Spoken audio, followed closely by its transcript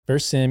1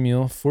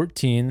 Samuel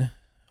 14,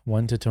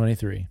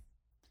 1-23.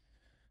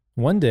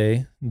 One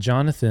day,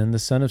 Jonathan, the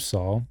son of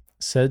Saul,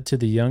 said to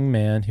the young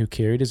man who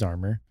carried his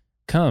armor,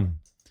 "Come,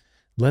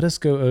 let us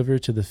go over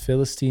to the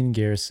Philistine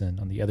garrison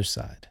on the other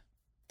side."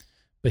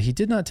 But he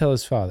did not tell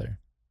his father.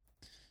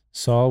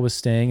 Saul was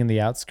staying in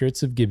the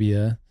outskirts of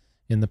Gibeah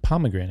in the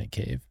pomegranate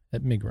cave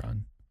at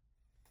Migron.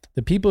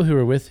 The people who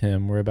were with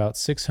him were about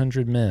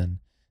 600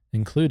 men,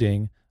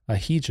 including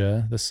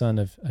Ahijah, the son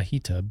of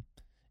Ahitub,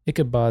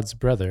 Ichabod's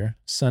brother,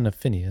 son of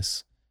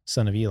Phinehas,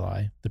 son of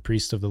Eli, the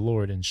priest of the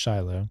Lord in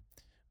Shiloh,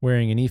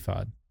 wearing an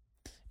ephod.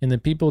 And the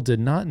people did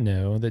not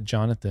know that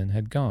Jonathan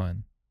had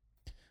gone.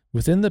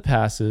 Within the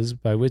passes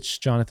by which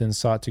Jonathan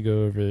sought to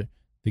go over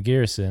the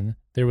garrison,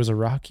 there was a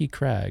rocky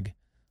crag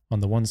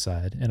on the one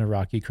side and a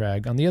rocky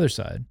crag on the other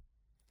side.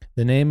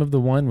 The name of the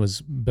one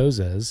was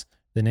Bozez,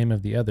 the name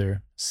of the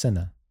other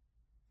Seneh.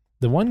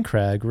 The one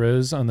crag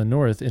rose on the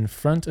north in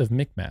front of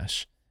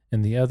Michmash,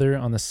 and the other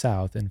on the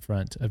south in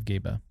front of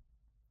Geba.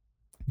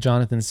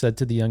 Jonathan said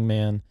to the young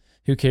man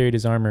who carried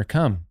his armor,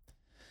 "Come,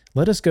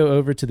 let us go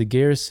over to the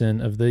garrison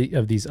of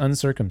these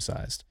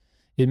uncircumcised.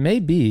 It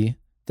may be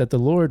that the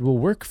Lord will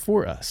work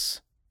for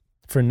us,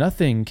 for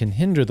nothing can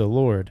hinder the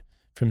Lord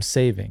from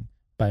saving,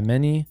 by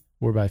many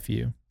or by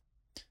few."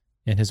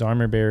 And his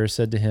armor-bearer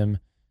said to him,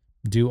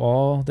 "Do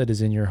all that is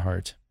in your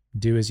heart.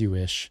 Do as you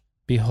wish.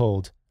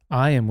 Behold,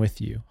 I am with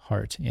you,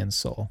 heart and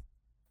soul."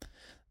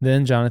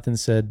 Then Jonathan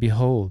said,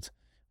 "Behold,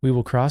 we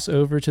will cross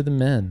over to the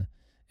men,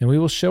 and we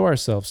will show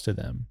ourselves to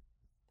them.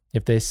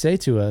 If they say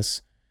to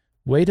us,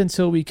 'Wait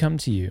until we come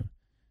to you,'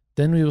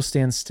 then we will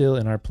stand still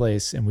in our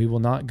place, and we will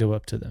not go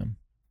up to them.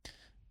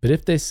 But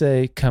if they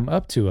say, 'Come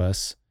up to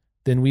us,'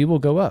 then we will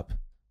go up,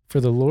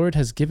 for the Lord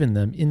has given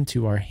them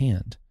into our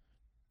hand.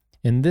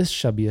 And this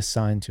shall be a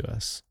sign to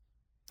us."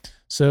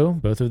 So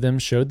both of them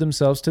showed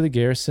themselves to the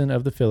garrison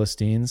of the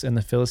Philistines, and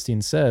the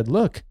Philistines said,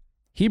 "Look,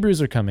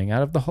 Hebrews are coming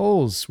out of the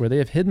holes where they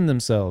have hidden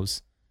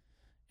themselves."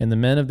 And the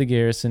men of the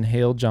garrison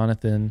hailed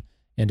Jonathan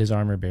and his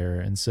armor-bearer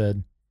and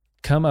said,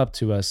 "Come up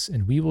to us,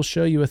 and we will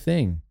show you a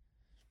thing."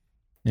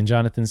 And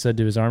Jonathan said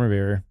to his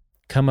armor-bearer,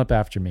 "Come up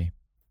after me,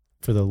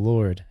 for the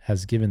Lord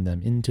has given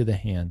them into the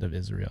hand of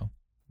Israel."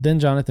 Then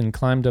Jonathan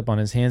climbed up on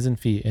his hands and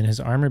feet, and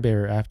his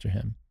armor-bearer after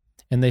him.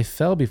 And they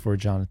fell before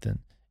Jonathan,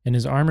 and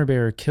his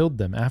armor-bearer killed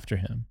them after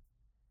him.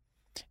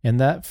 And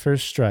that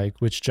first strike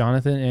which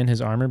Jonathan and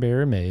his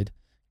armor-bearer made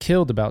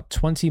killed about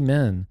 20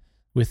 men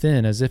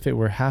within, as if it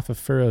were half a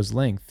furrow's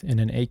length in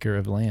an acre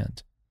of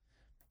land.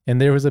 And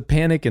there was a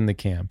panic in the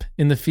camp,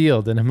 in the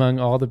field, and among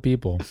all the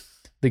people.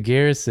 The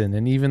garrison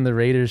and even the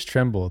raiders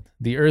trembled.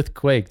 The earth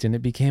quaked, and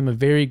it became a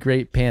very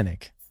great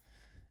panic.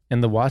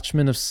 And the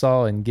watchmen of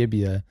Saul and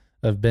Gibeah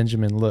of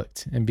Benjamin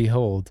looked, and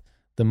behold,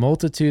 the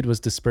multitude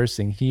was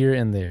dispersing here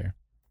and there.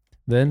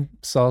 Then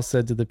Saul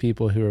said to the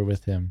people who were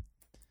with him,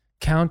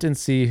 "Count and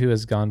see who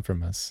has gone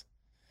from us."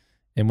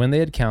 And when they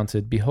had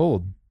counted,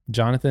 behold,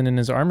 Jonathan and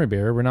his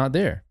armor-bearer were not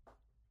there.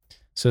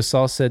 So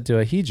Saul said to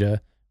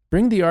Ahijah,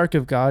 "Bring the ark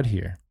of God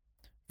here."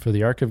 For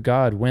the ark of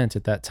God went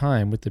at that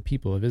time with the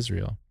people of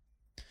Israel.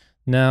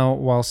 Now,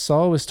 while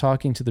Saul was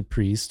talking to the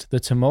priest, the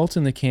tumult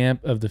in the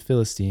camp of the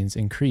Philistines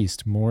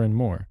increased more and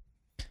more.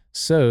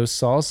 So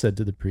Saul said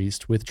to the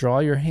priest, "Withdraw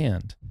your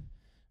hand."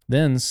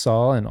 Then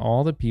Saul and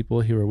all the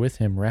people who were with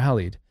him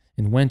rallied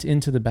and went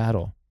into the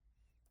battle.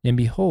 And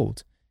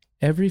behold,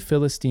 every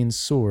Philistine's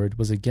sword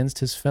was against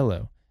his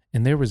fellow,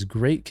 and there was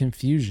great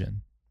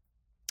confusion.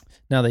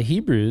 Now the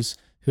Hebrews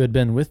who had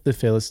been with the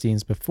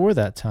Philistines before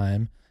that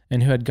time,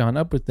 and who had gone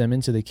up with them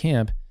into the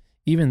camp,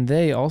 even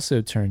they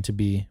also turned to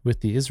be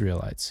with the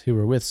Israelites who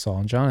were with Saul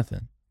and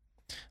Jonathan.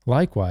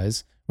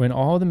 Likewise, when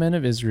all the men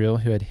of Israel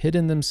who had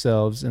hidden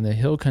themselves in the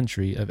hill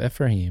country of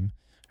Ephraim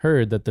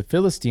heard that the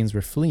Philistines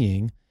were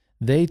fleeing,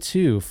 they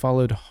too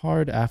followed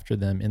hard after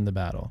them in the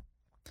battle.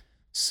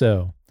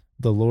 So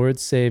the Lord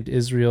saved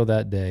Israel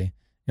that day,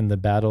 and the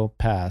battle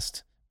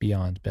passed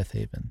beyond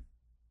Bethaven.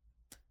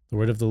 The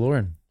word of the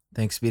Lord.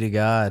 Thanks be to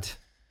God.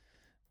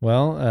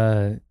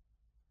 Well,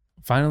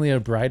 finally a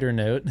brighter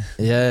note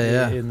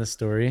in the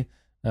story.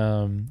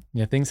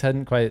 Things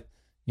hadn't quite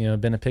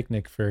been a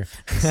picnic for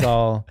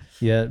Saul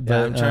yet.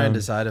 But I'm trying to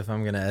decide if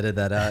I'm going to edit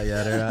that out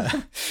yet or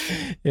not.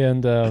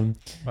 And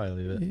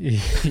probably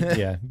leave it.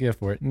 Yeah, go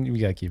for it. We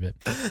got to keep it.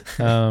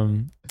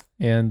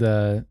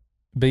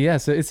 But yeah,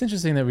 so it's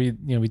interesting that we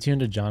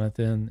tuned to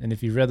Jonathan, and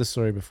if you've read the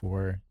story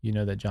before, you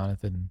know that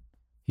Jonathan,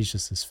 he's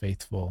just this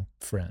faithful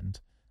friend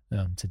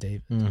to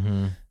David.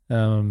 Mm-hmm.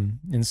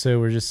 And so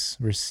we're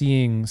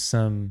seeing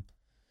some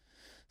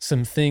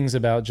things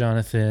about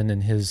Jonathan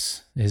and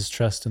his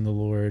trust in the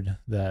Lord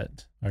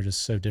that are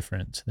just so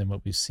different than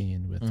what we've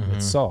seen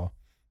with Saul.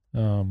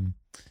 And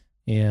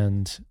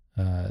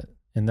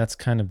that's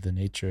kind of the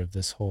nature of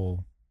this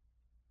whole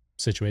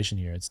situation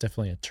here. It's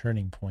definitely a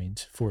turning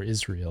point for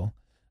Israel.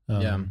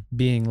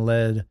 Being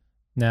led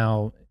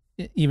now,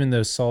 even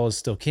though Saul is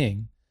still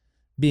king,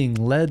 being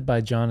led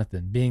by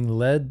Jonathan, being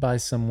led by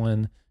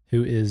someone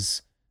who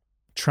is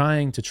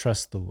trying to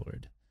trust the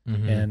Lord,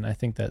 And I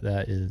think that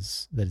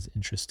is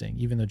interesting.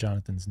 Even though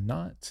Jonathan's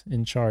not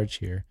in charge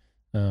here,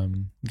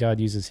 God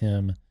uses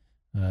him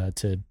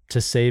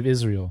to save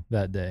Israel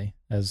that day,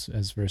 as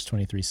verse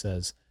 23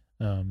 says,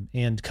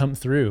 and come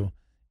through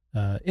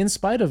in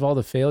spite of all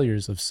the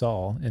failures of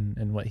Saul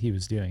and what he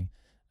was doing.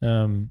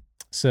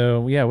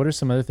 So yeah, what are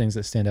some other things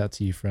that stand out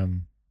to you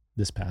from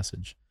this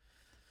passage?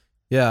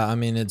 Yeah, I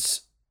mean,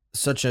 it's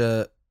such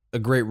a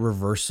great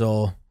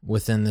reversal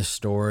within this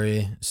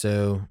story.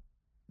 So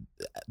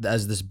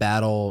as this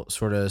battle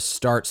sort of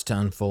starts to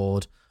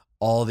unfold,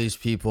 all these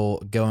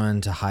people go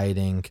into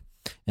hiding.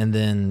 And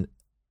then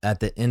at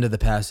the end of the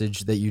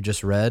passage that you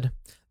just read,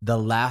 the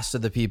last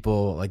of the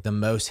people, like the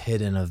most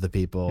hidden of the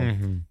people,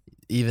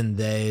 even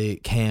they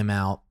came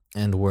out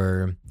and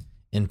were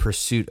in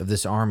pursuit of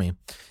this army.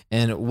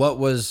 And what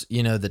was,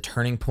 the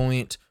turning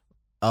point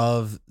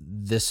of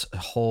this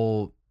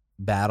whole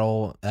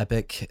battle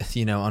epic,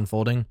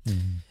 unfolding?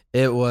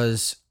 It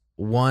was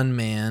one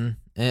man,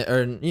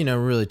 or,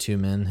 really two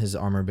men, his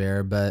armor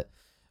bearer, but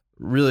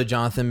really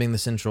Jonathan being the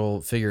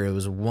central figure. It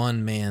was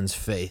one man's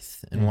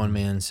faith and one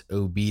man's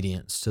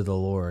obedience to the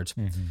Lord.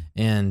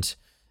 And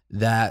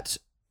that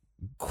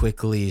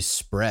quickly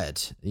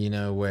spread,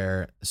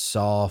 where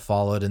Saul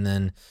followed, and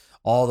then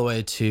all the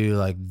way to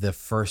like the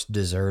first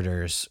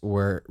deserters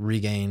were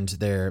regained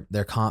their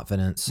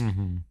confidence.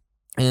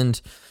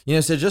 And,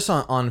 so just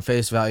on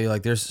face value,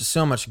 like there's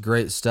so much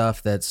great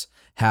stuff that's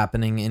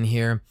happening in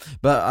here.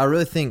 But I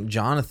really think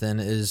Jonathan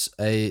is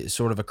a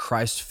sort of a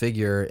Christ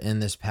figure in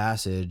this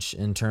passage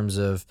in terms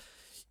of,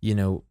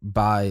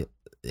 by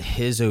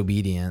his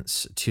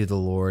obedience to the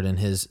Lord and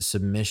his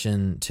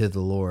submission to the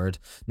Lord,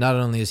 not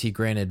only is he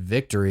granted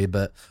victory,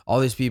 but all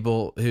these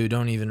people who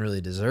don't even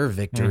really deserve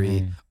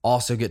victory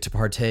also get to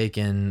partake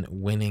in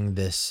winning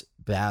this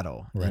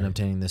battle and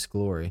obtaining this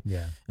glory.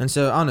 Yeah. And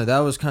so I don't know, that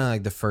was kind of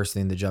like the first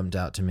thing that jumped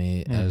out to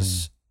me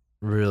as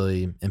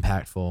really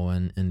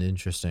impactful and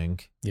interesting.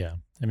 Yeah.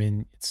 I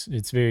mean,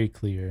 it's very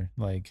clear,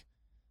 like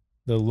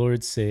the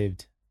Lord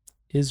saved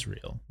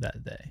Israel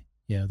that day.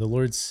 The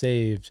Lord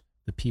saved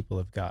the people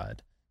of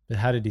God. But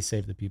how did he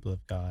save the people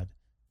of God?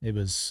 It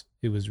was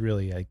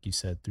really, like you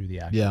said, through the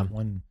act of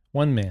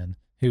one man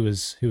who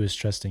was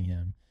trusting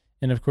him.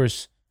 And of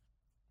course,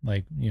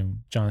 like,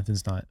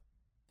 Jonathan's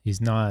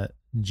he's not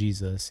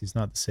Jesus, he's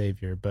not the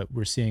Savior, but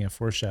we're seeing a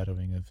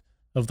foreshadowing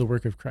of the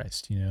work of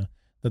Christ,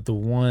 that the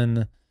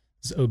one's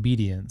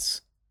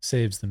obedience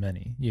saves the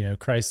many.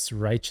 Christ's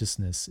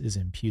righteousness is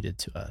imputed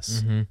to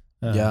us.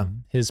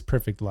 His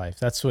perfect life.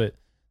 That's what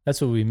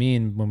we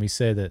mean when we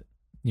say that,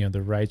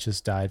 the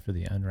righteous died for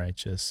the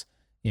unrighteous,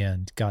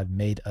 and God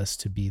made us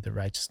to be the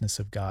righteousness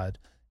of God,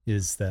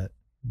 is that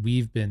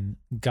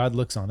God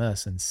looks on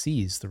us and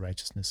sees the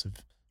righteousness of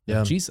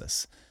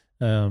Jesus.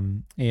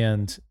 And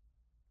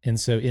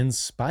so in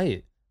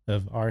spite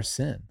of our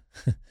sin,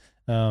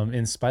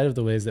 in spite of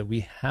the ways that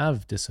we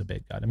have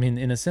disobeyed God, I mean,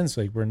 in a sense,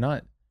 like we're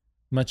not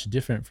much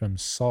different from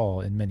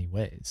Saul in many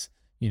ways.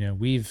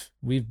 We've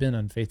been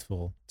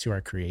unfaithful to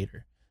our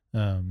Creator.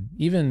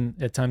 Even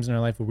at times in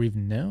our life where we've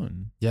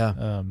known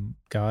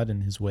God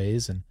and his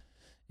ways and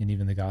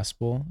even the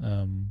gospel,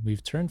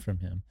 we've turned from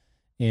him.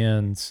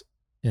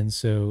 And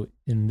so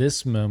in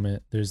this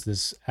moment, there's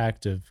this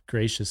act of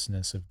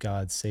graciousness of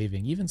God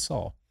saving even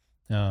Saul,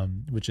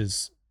 which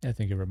is, I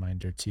think, a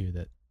reminder too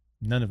that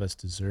none of us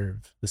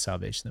deserve the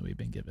salvation that we've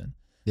been given.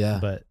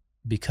 But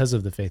because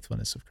of the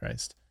faithfulness of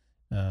Christ,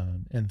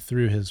 and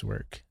through his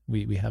work,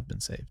 we have been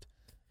saved.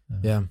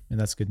 And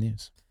that's good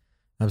news.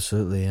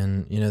 Absolutely.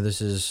 And,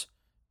 this is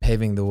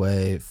paving the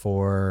way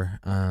for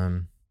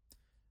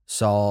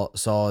Saul.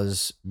 Saul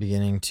is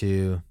beginning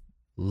to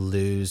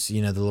lose,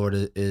 the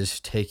Lord is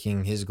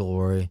taking his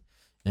glory.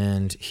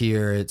 And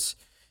here it's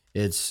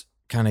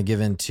kind of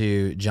given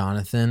to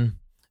Jonathan.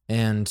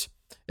 And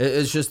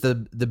it's just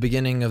the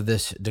beginning of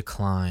this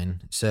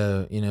decline.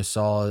 So,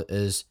 Saul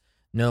is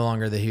no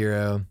longer the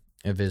hero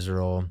of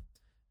Israel.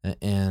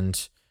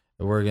 And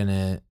we're going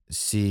to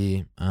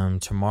see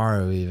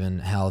tomorrow even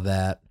how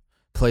that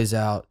plays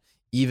out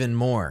even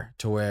more,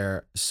 to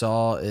where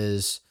Saul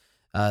is,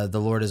 the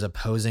Lord is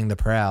opposing the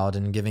proud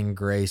and giving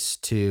grace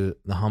to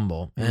the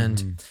humble.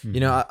 And,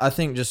 I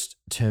think just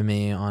to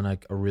me on a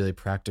really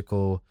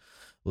practical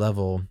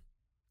level,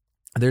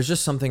 there's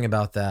just something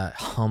about that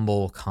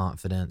humble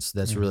confidence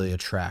that's really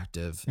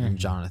attractive in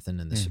Jonathan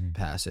in this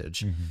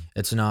passage.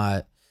 It's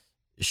not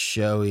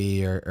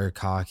showy or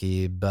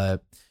cocky,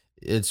 but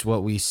it's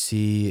what we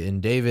see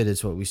in David.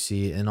 It's what we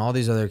see in all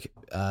these other,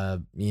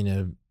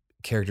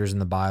 characters in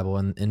the Bible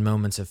and in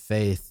moments of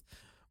faith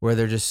where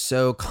they're just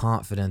so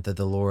confident that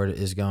the Lord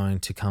is going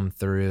to come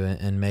through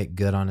and make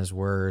good on his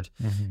word.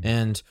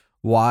 And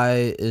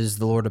why is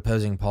the Lord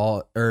opposing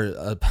Paul,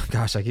 or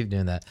gosh, I keep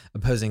doing that,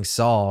 opposing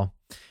Saul?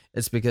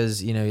 It's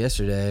because,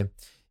 yesterday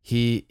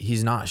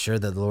he's not sure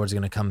that the Lord's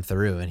going to come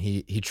through, and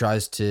he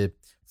tries to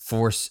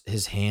force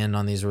his hand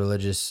on these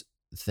religious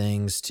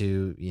things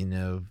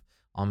to,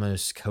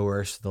 almost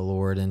coerce the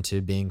Lord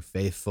into being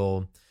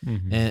faithful.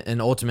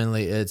 And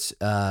ultimately it's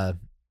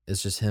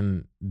just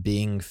him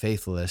being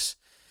faithless.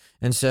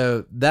 And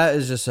so that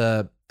is just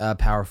a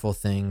powerful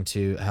thing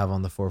to have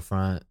on the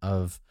forefront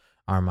of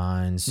our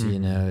minds,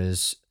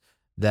 is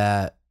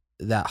that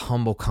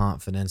humble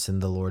confidence in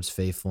the Lord's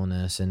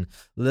faithfulness and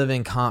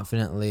living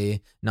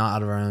confidently, not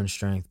out of our own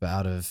strength, but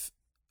out of,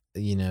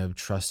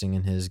 trusting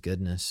in his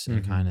goodness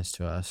and kindness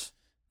to us.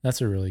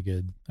 That's a really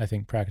good, I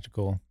think,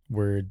 practical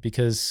word,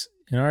 because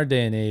in our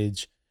day and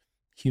age,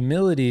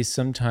 humility,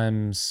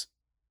 sometimes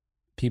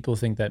people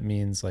think that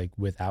means like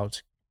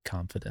without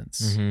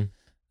confidence.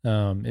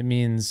 It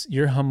means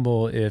you're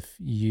humble if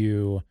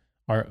you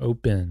are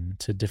open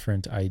to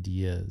different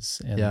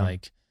ideas and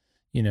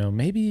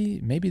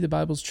maybe the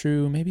Bible's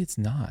true, maybe it's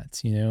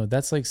not,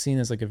 that's like seen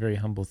as like a very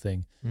humble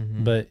thing.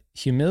 But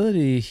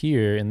humility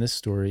here in this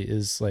story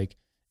is like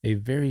a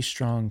very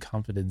strong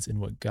confidence in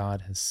what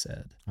God has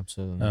said.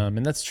 Absolutely.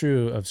 And that's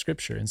true of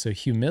Scripture. And so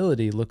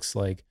humility looks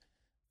like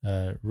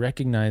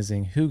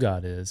recognizing who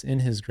God is in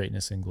his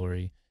greatness and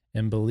glory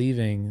and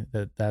believing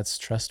that that's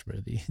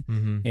trustworthy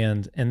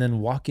and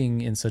then walking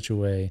in such a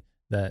way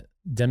that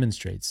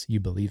demonstrates you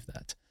believe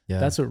that.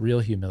 That's what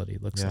real humility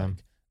looks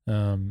like.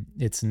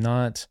 It's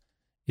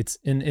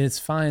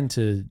fine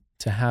to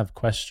have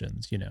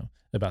questions,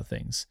 about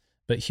things,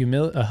 but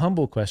a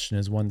humble question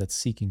is one that's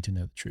seeking to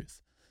know the truth.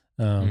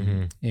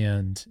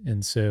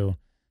 And so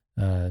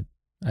I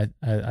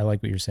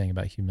like what you're saying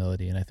about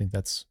humility, and I think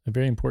that's a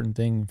very important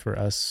thing for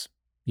us,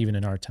 even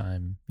in our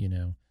time.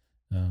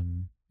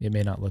 It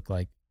may not look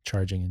like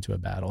charging into a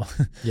battle,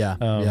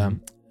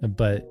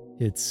 but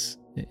it's,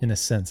 in a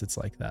sense, it's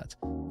like that.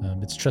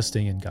 It's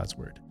trusting in God's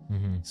word.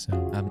 So,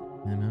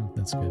 amen.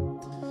 That's good.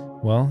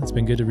 Well, it's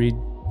been good to read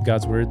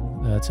God's word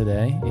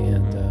today,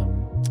 and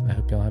I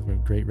hope y'all have a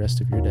great rest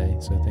of your day.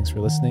 So, thanks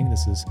for listening.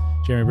 This is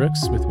Jeremy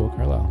Brooks with Will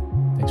Carlisle.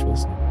 Thanks for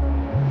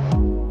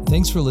listening.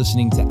 Thanks for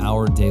listening to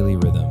Our Daily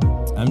Rhythm.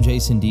 I'm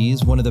Jason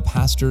Dees, one of the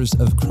pastors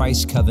of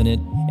Christ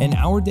Covenant, and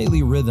Our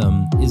Daily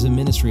Rhythm is a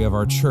ministry of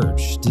our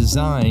church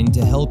designed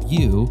to help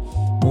you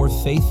more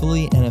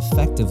faithfully and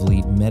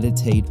effectively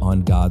meditate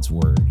on God's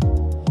Word.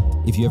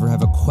 If you ever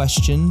have a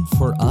question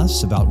for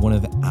us about one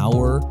of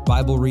our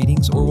Bible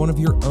readings or one of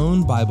your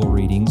own Bible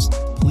readings,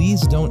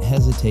 please don't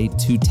hesitate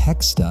to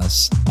text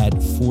us at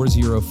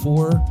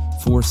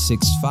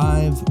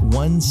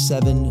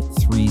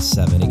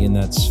 404-465-1737. Again,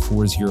 that's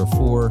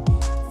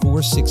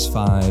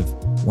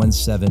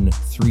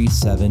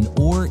 404-465-1737,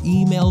 or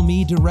email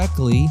me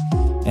directly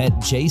at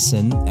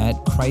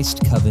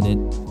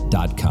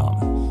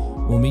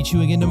jason@christcovenant.com. We'll meet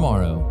you again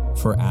tomorrow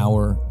for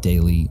Our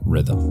Daily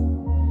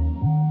Rhythm.